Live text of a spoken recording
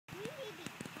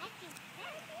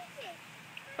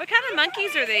What kind of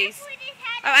monkeys are these?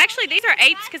 Oh, actually, these are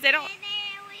apes because they don't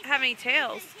have any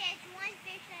tails.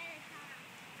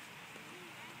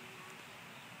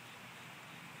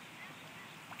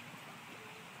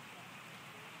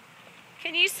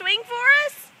 Can you swing for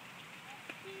us?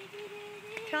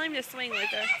 Tell him to swing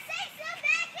with us.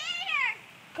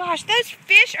 Gosh, those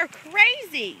fish are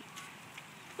crazy.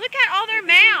 Look at all their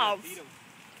mouths.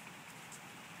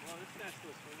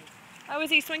 Oh, is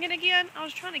he swinging again? I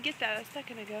was trying to get that a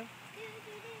second ago.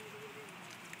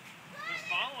 He's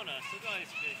following us. Look at all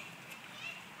these fish.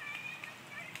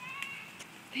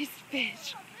 These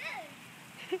fish.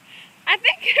 I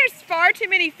think there's far too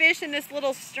many fish in this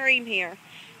little stream here.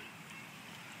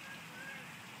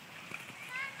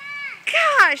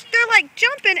 Gosh, they're like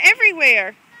jumping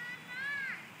everywhere.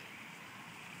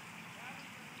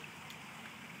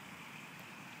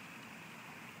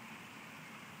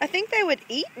 I think they would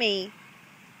eat me.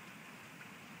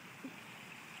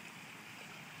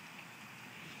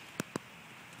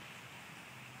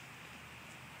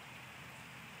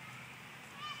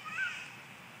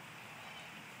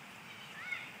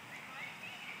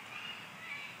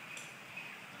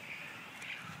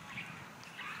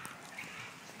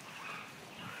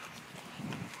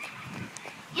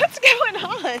 What's going on? I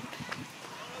don't know,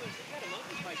 there's some kind of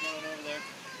monkey fight going on over there.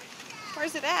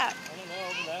 Where's it at? I don't know,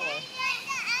 over that way.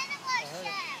 I heard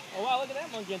it. Oh wow, look at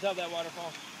that monkey on top of that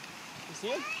waterfall. You see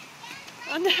him?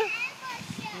 Oh no.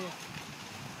 Yeah.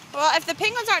 Well, if the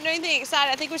penguins aren't doing anything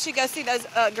exciting, I think we should go see those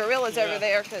gorillas over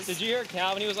there. Did you hear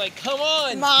Calvin? He was like, "Come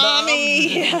on,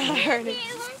 Mommy!" Mom. I heard it.